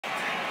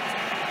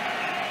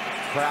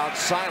Crowd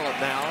silent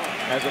now,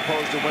 as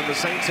opposed to when the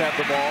Saints have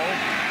the ball.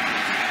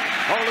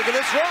 Oh, look at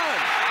this run.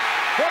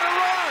 What a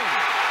run.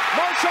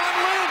 Marshawn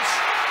Lynch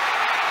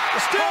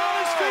still on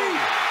his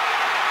feet.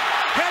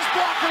 Has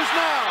blockers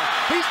now.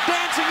 He's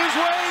dancing his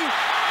way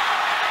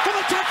to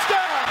the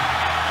touchdown.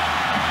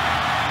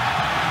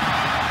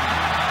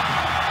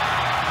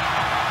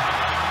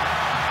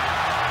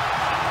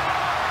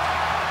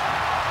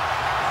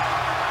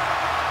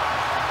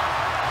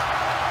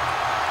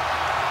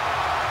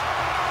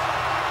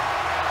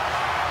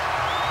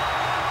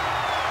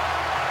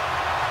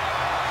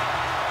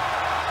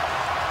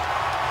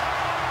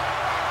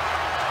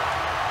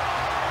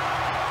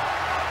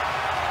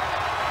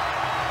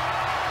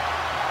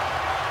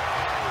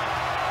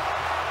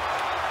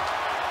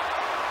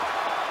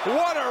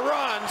 What a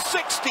run,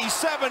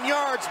 67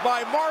 yards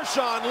by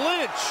Marshawn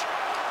Lynch.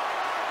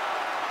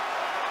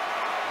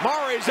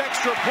 Murray's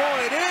extra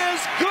point is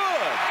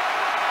good.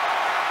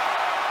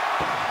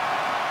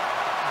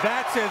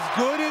 That's as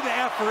good an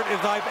effort as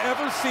I've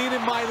ever seen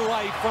in my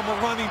life from a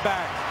running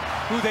back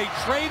who they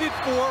traded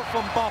for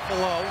from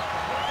Buffalo.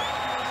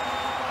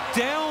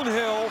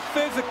 Downhill,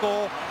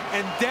 physical,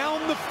 and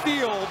down the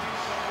field,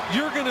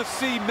 you're going to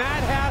see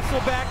Matt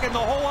Hasselbeck and the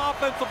whole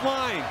offensive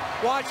line.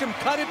 Watch him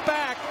cut it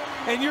back,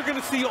 and you're going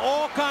to see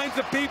all kinds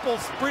of people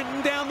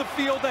sprinting down the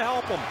field to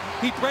help him.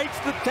 He breaks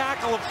the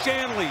tackle of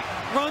Shanley,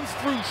 runs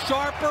through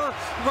Sharper,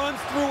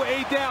 runs through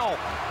Adele,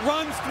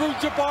 runs through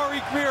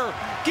Jabari Greer.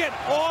 Get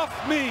off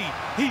me,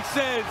 he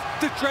says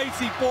to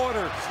Tracy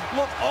Porter.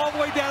 Look all the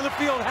way down the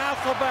field,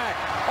 Hasselbeck,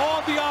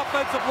 all the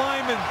offensive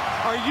linemen.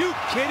 Are you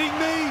kidding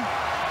me?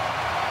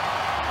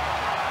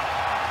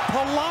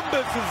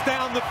 Columbus is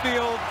down the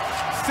field.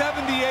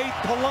 78,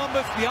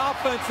 Columbus, the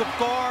offensive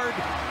guard.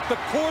 The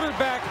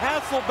quarterback,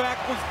 Hasselbeck,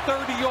 was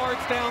 30 yards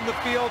down the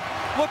field.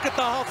 Look at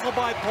the hustle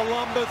by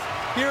Columbus.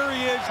 Here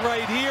he is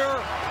right here.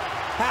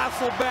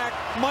 Hasselbeck,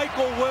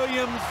 Michael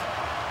Williams,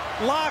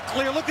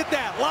 Locklear. Look at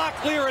that.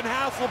 Locklear and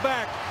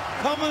Hasselbeck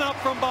coming up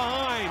from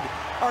behind.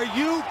 Are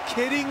you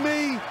kidding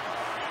me?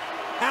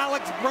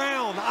 Alex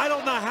Brown, I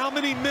don't know how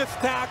many missed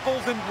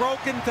tackles and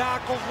broken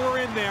tackles were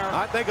in there.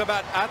 I think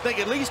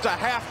at least a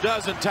half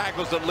dozen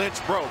tackles that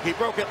Lynch broke. He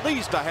broke at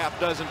least a half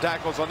dozen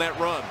tackles on that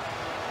run.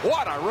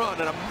 What a run,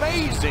 an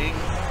amazing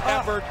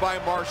effort by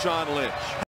Marshawn Lynch.